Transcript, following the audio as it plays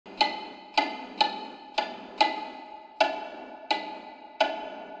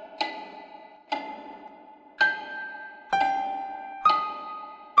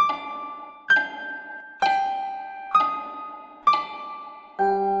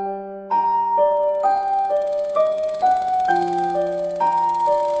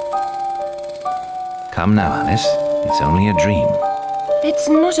Come now, Alice. It's only a dream. It's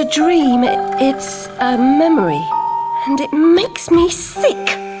not a dream, it's a memory. And it makes me sick.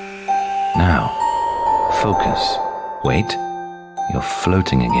 Now, focus. Wait. You're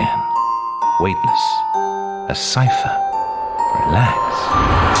floating again. Weightless. A cipher. Relax.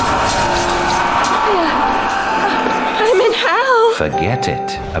 I'm in hell. Forget it.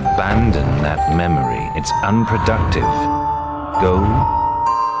 Abandon that memory. It's unproductive. Go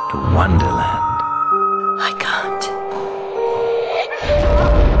to Wonderland. I can't.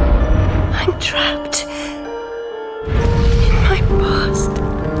 I'm trapped in my past.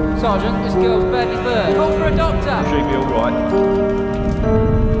 Sergeant, this girl's badly burned. Call for a doctor. She'll be all right.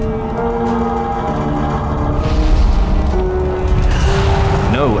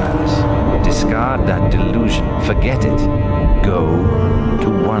 No, Alice. Discard that delusion. Forget it. Go to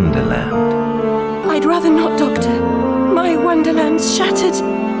Wonderland. I'd rather not, Doctor. My Wonderland's shattered.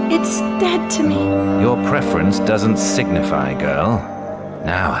 It's dead to me. Your preference doesn't signify, girl.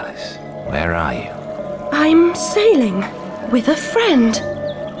 Now, Alice, where are you? I'm sailing with a friend.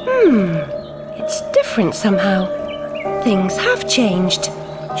 It's different somehow. Things have changed.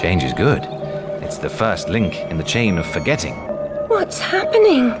 Change is good. It's the first link in the chain of forgetting. What's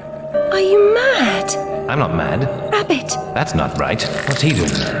happening? Are you mad? I'm not mad. Rabbit, That's not right. What's he doing?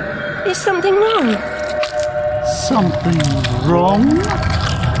 is something wrong? Something wrong?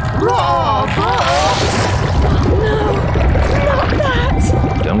 No, not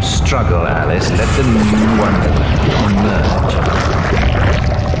that. Don't struggle, Alice. Let the new Wonderland emerge.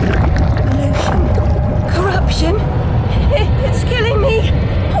 Pollution. Corruption. It's killing me.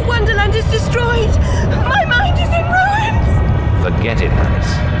 Wonderland is destroyed. My mind is in ruins. Forget it,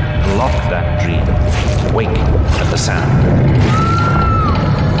 Alice. Block that dream. Wake at the sound.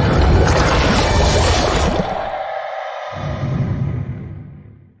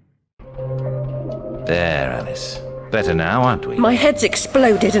 There, Alice. Better now, aren't we? My head's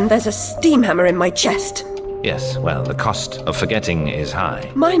exploded and there's a steam hammer in my chest. Yes, well, the cost of forgetting is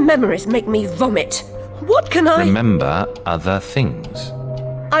high. My memories make me vomit. What can I... Remember other things.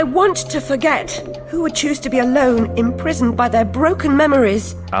 I want to forget. Who would choose to be alone, imprisoned by their broken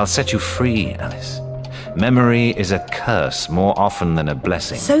memories? I'll set you free, Alice. Memory is a curse more often than a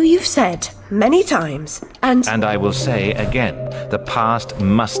blessing. So you've said many times, and And I will say again, the past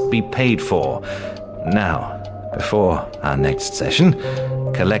must be paid for. Now, before our next session,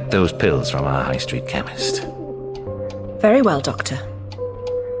 collect those pills from our high street chemist. very well, Doctor.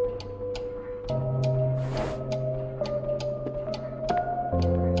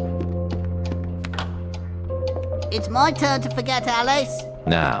 It's my turn to forget, Alice.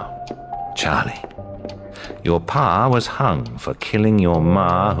 Now, Charlie. Your pa was hung for killing your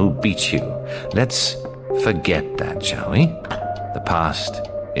ma who beat you. Let's forget that, shall we? The past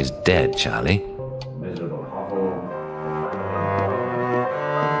is dead, Charlie.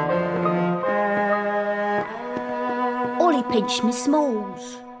 Ollie pinched me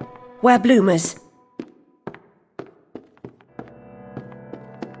smalls. Wear bloomers.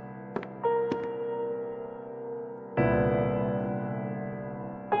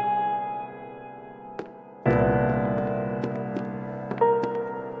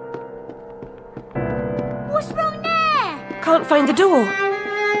 What's wrong there? Can't find the door.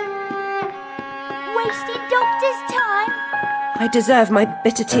 Wasted doctor's time. I deserve my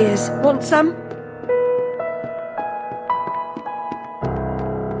bitter tears. Want some?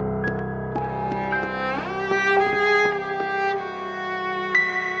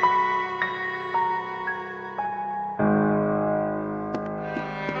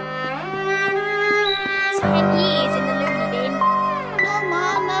 Years in the loony bin. No,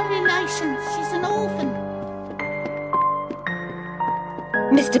 Ma, no relation. She's an orphan.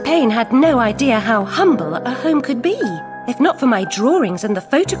 Mr. Payne had no idea how humble a home could be. If not for my drawings and the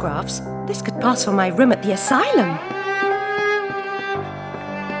photographs, this could pass for my room at the asylum.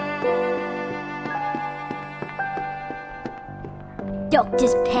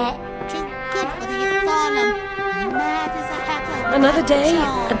 Doctor's pet. Too good for the asylum. Mad as a hatter. Another day,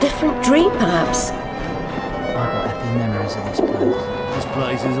 a different dream, perhaps. I've got happy memories of this place. This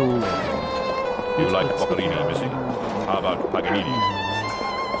place is all there. You like Boccherini, Missy? How about Paganini?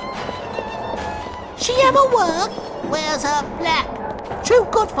 She ever work? Wears her black. Too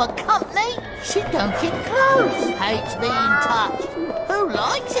good for company. She don't get close. Hates being touched. Who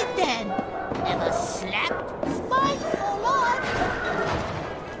likes it then? Ever slapped? Spiteful like.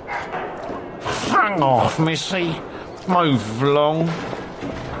 Hang off, Missy. Move along.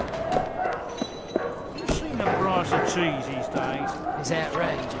 You seen the price of cheese these days? It's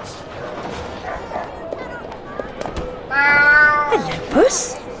outrageous. Hello,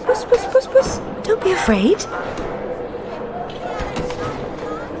 Puss. Who's Puss, puss, puss, puss. Don't be afraid.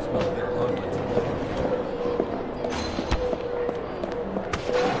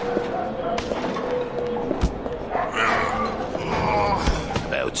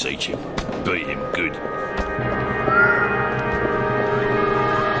 That'll teach him. Beat him good.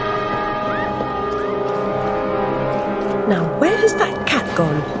 Now, where has that cat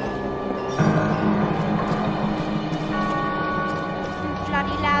gone?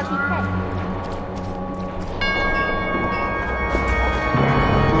 Bloody lousy pet.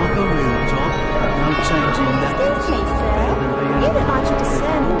 Like a real dog. No changing that. Excuse me, sir. You look like a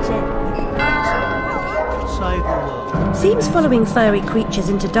discerning gentleman. Save the world. Seems following furry creatures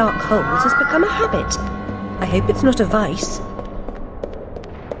into dark holes has become a habit. I hope it's not a vice.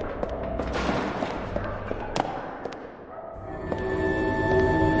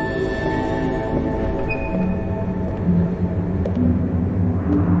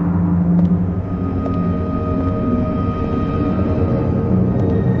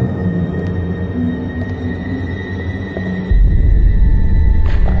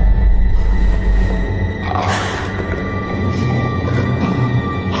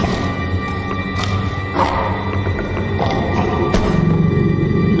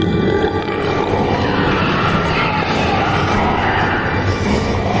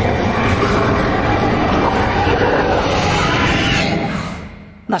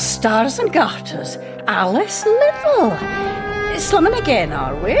 My stars and garters, Alice Little. Slumming again,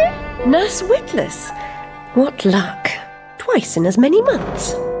 are we? Nurse Witless. What luck. Twice in as many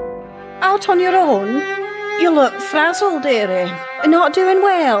months. Out on your own? You look frazzled, dearie. Not doing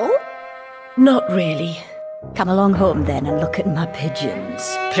well? Not really. Come along home then and look at my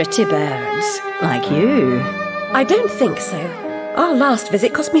pigeons. Pretty birds, like you. I don't think so. Our last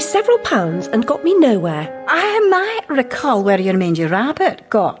visit cost me several pounds and got me nowhere. I might recall where your mangy rabbit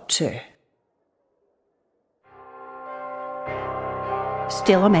got to.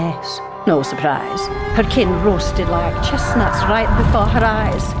 Still a mess, no surprise. Her kin roasted like chestnuts right before her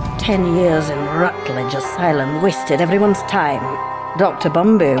eyes. 10 years in Rutledge Asylum wasted everyone's time. Dr.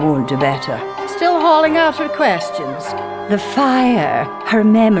 Bumby won't do better. Still hauling out her questions. The fire, her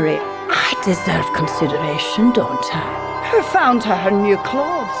memory. I deserve consideration, don't I? Who found her new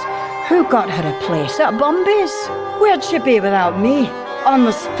clothes? Who got her a place at Bumby's? Where'd she be without me? On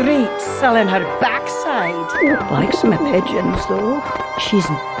the streets, selling her backside. Likes my pigeons, though. She's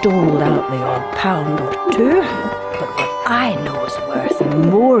doled out the odd pound or two. But what I know is worth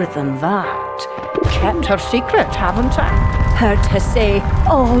more than that. Kept her secret, haven't I? Heard her say,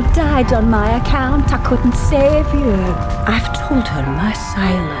 all died on my account, I couldn't save you. I've told her my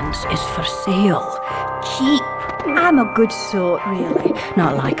silence is for sale. Cheap. I'm a good sort, really.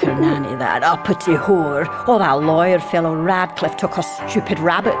 Not like her nanny, that uppity whore. Or that lawyer fellow Radcliffe took a stupid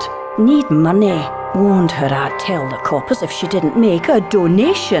rabbit. Need money. Warned her I'd tell the coppers if she didn't make a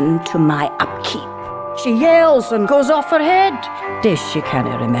donation to my upkeep. She yells and goes off her head. Days she can't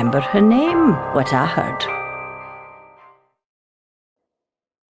remember her name, what I heard.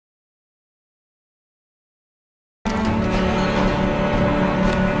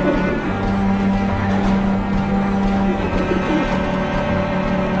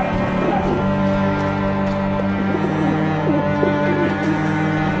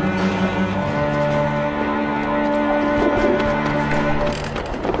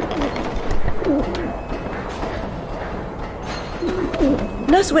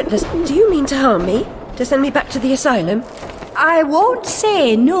 Nurse Witless, do you mean to harm me? To send me back to the asylum? I won't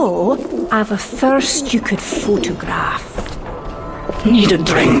say no. I've a thirst you could photograph. Need a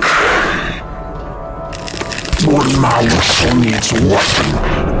drink. Your mouth needs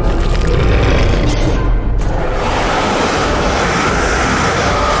washing.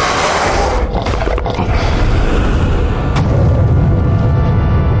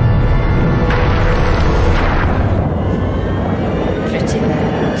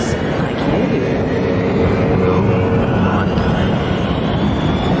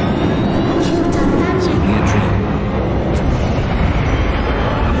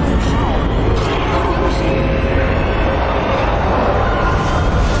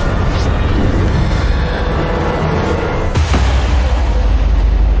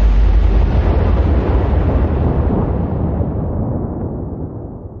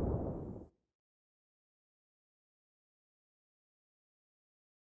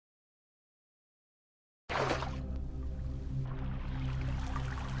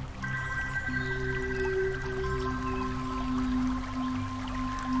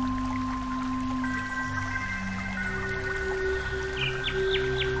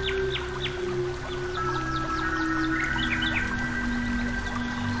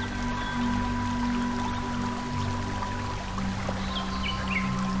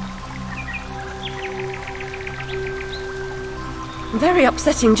 very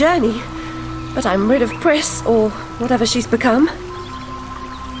upsetting journey. But I'm rid of Pris, or whatever she's become.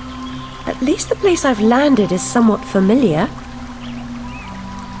 At least the place I've landed is somewhat familiar.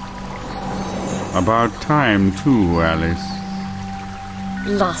 About time, too, Alice.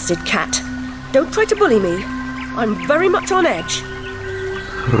 Blasted cat. Don't try to bully me. I'm very much on edge.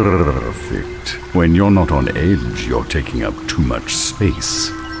 Perfect. When you're not on edge, you're taking up too much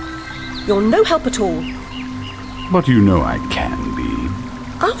space. You're no help at all. But you know I can be.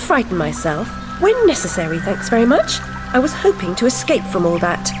 I'll frighten myself when necessary, thanks very much. I was hoping to escape from all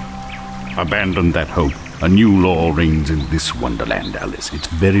that. Abandon that hope. A new law reigns in this wonderland, Alice. It's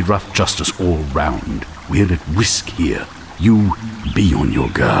very rough justice all round. We're at risk here. You be on your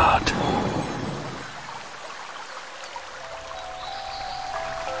guard.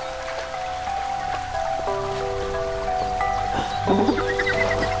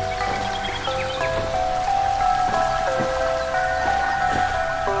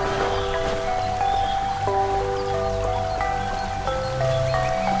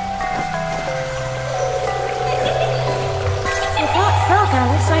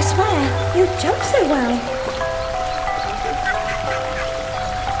 I swear, you jump so well.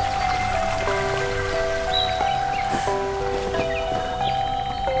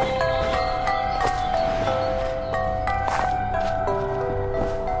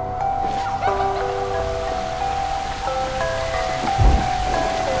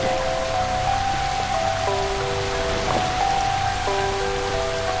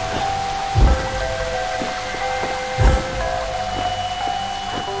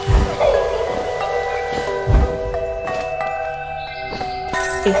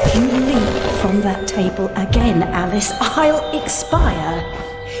 If you leap from that table again, Alice, I'll expire.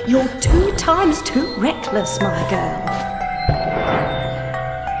 You're 2 times too reckless, my girl.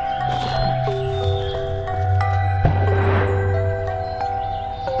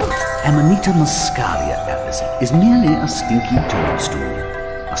 Amanita muscaria, Alice, is merely a stinky toadstool.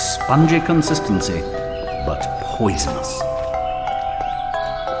 A spongy consistency, but poisonous.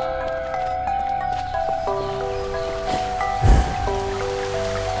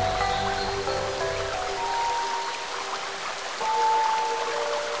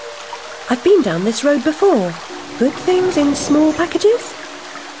 I've been down this road before. Good things in small packages?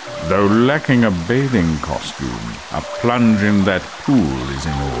 Though lacking a bathing costume, a plunge in that pool is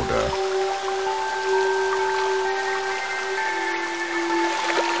in order.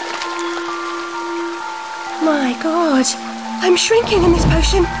 My God, I'm shrinking in this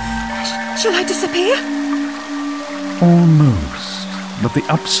potion. Shall I disappear? Almost. But the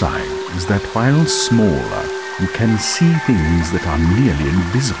upside is that while smaller, you can see things that are nearly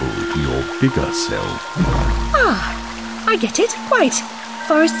invisible to your bigger self. Ah, I get it. Right.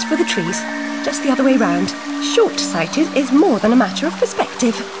 Forests for the trees. Just the other way round. Short-sighted is more than a matter of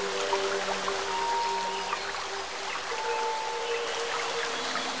perspective.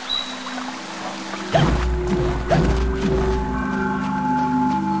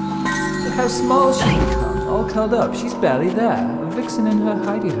 Look how small she's become, all curled up. She's barely there. A vixen in her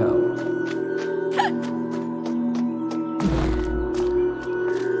hidey-hole.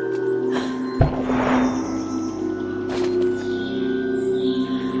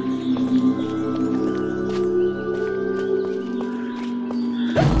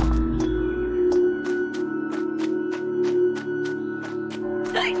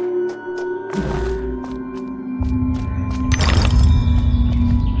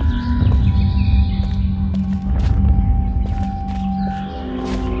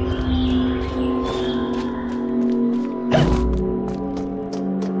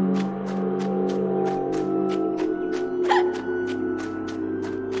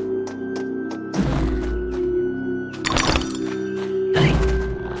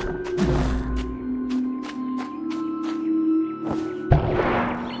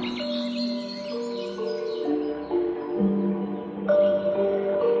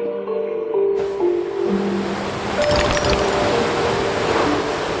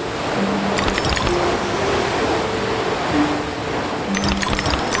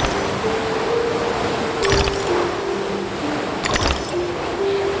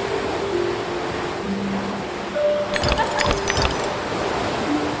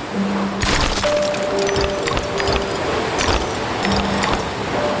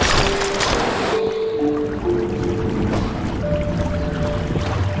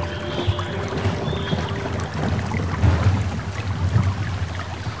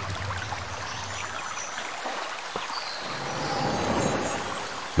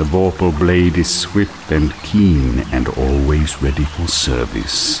 The vorpal blade is swift and keen and always ready for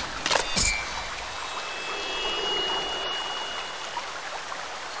service.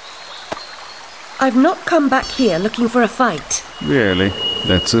 I've not come back here looking for a fight. Really?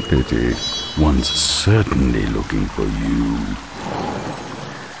 That's a pity. One's certainly looking for you.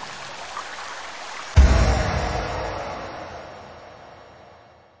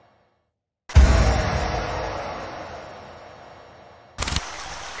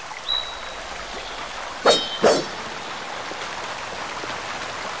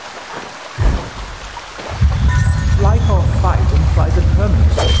 Flight or fight implies a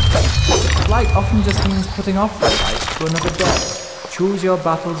permanent solution. Flight often just means putting off the fight to another day. Choose your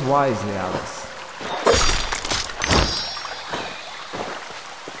battles wisely, Alice.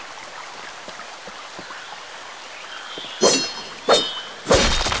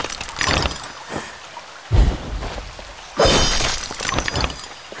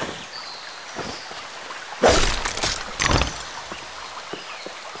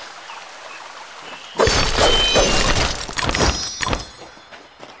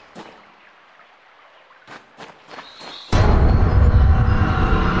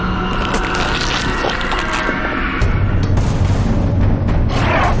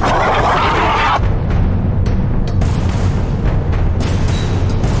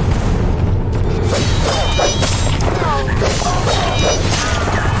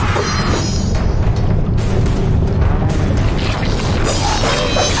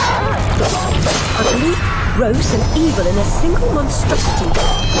 Gross and evil in a single monstrosity.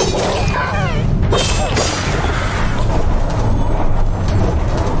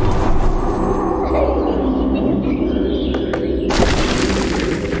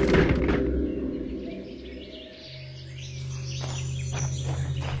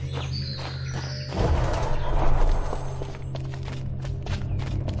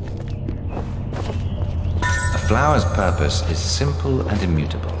 A flower's purpose is simple and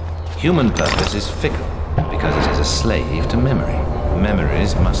immutable. Human purpose is fickle, because it is a slave to memory.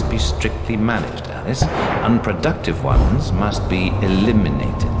 Memories must be strictly managed, Alice. Unproductive ones must be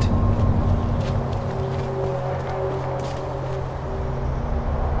eliminated.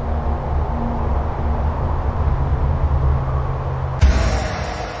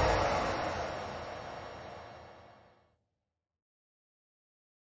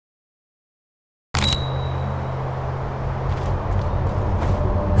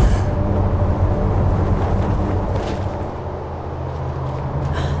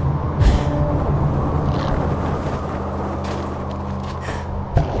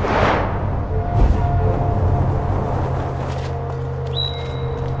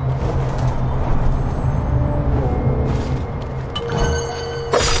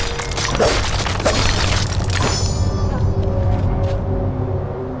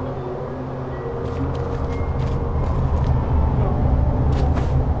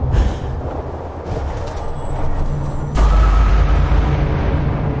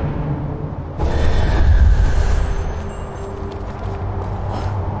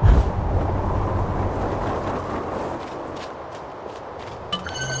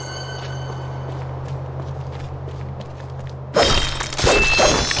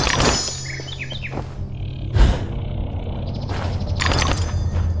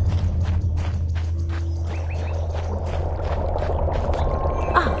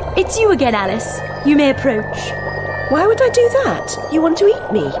 It's you again, Alice. You may approach. Why would I do that? You want to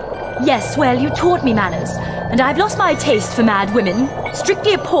eat me? Yes, well, you taught me manners, and I've lost my taste for mad women.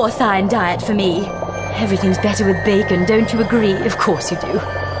 Strictly a porcine diet for me. Everything's better with bacon, don't you agree? Of course you do.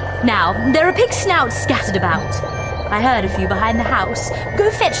 Now, there are pig snouts scattered about. I heard a few behind the house.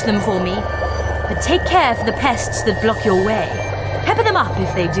 Go fetch them for me. But take care for the pests that block your way. Pepper them up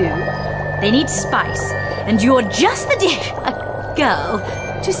if they do. They need spice, and you're just the girl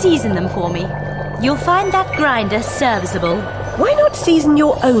to season them for me. You'll find that grinder serviceable. Why not season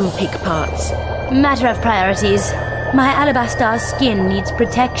your own pig parts? Matter of priorities. My alabaster skin needs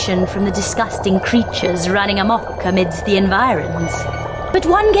protection from the disgusting creatures running amok amidst the environs. But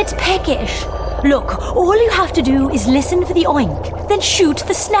one gets peckish. Look, all you have to do is listen for the oink, then shoot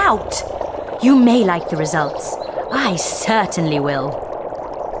the snout. You may like the results. I certainly will.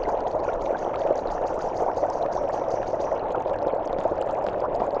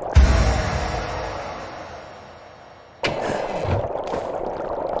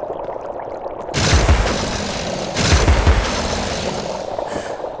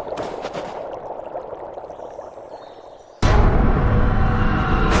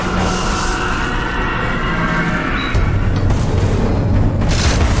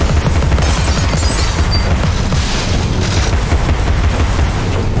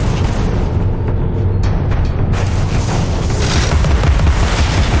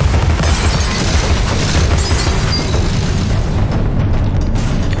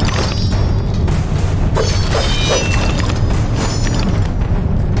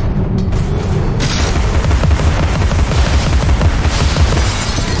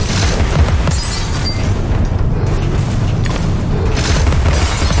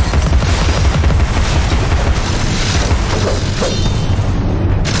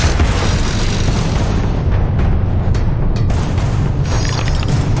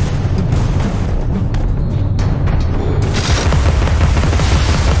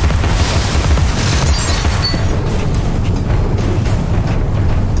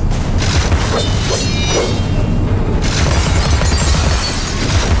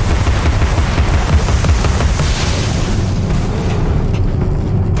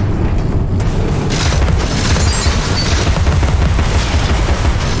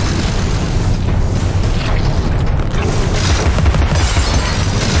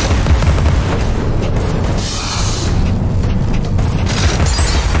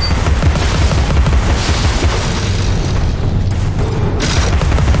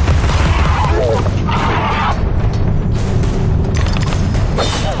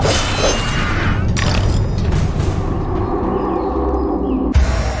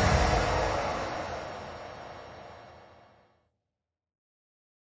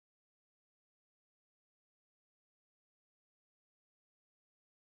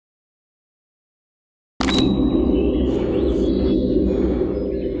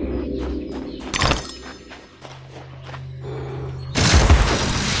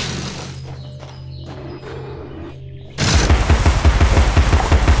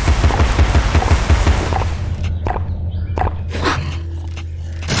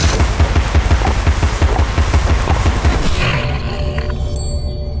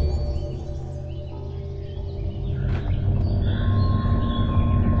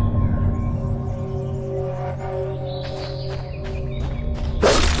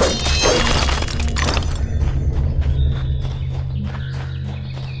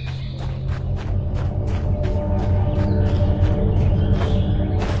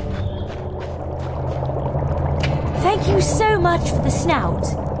 much for the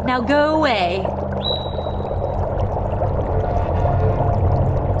snout. Now go away.